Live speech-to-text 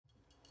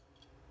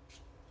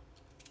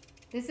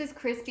This is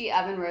crispy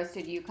oven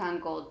roasted Yukon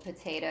Gold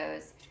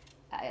potatoes.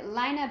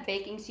 Line a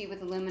baking sheet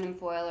with aluminum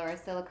foil or a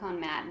silicone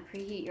mat and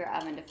preheat your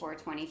oven to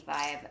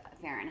 425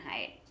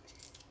 Fahrenheit.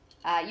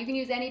 You can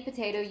use any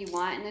potato you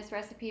want in this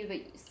recipe,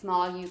 but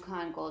small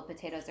Yukon Gold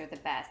potatoes are the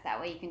best. That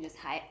way you can just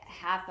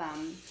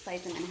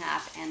slice them in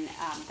half, and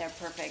they're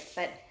perfect.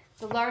 But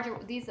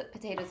these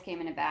potatoes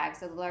came in a bag,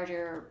 so the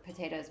larger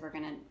potatoes, we're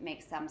going to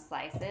make some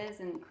slices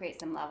and create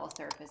some level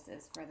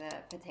surfaces for the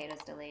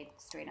potatoes to lay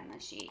straight on the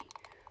sheet.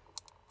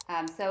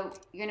 So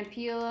you're going to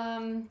peel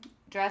them,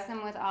 dress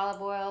them with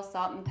olive oil,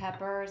 salt, and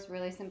peppers.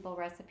 Really simple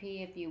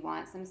recipe. If you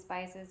want some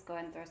spices, go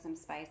ahead and throw some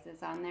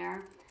spices on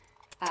there.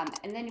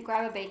 And then you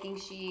grab a baking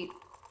sheet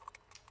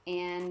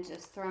and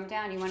just throw them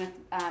down. You want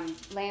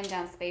to lay them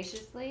down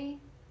spaciously.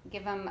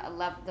 Give them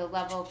the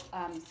level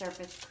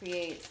surface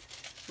creates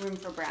room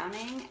for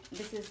browning.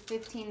 This is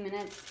 15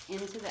 minutes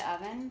into the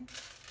oven,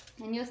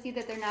 and you'll see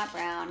that they're not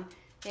brown.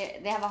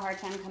 They have a hard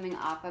time coming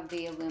off of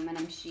the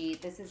aluminum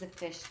sheet. This is a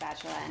fish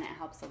spatula, and it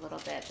helps a little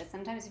bit. But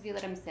sometimes if you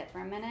let them sit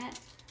for a minute,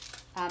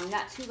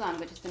 not too long,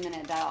 but just a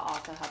minute, that'll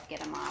also help get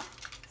them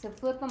off. So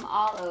flip them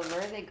all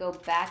over. They go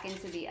back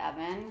into the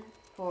oven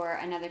for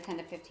another 10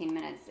 to 15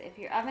 minutes. If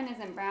your oven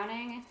isn't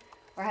browning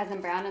or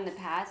hasn't browned in the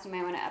past, you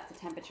might want to up the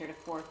temperature to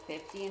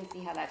 450 and see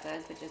how that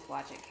goes, but just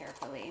watch it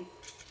carefully.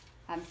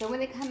 So when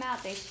they come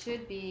out, they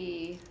should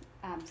be,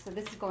 so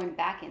this is going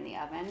back in the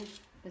oven.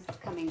 This is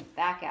coming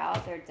back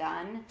out. They're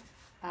done.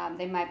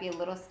 They might be a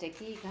little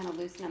sticky. You kind of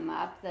loosen them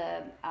up.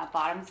 The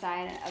bottom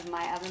side of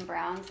my oven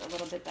browns a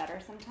little bit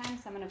better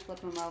sometimes. So I'm going to flip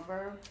them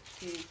over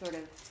to sort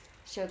of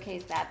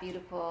showcase that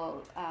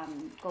beautiful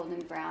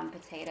golden brown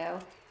potato,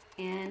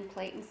 and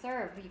plate and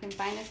serve. You can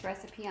find this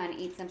recipe on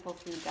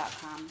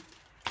eatsimplefood.com.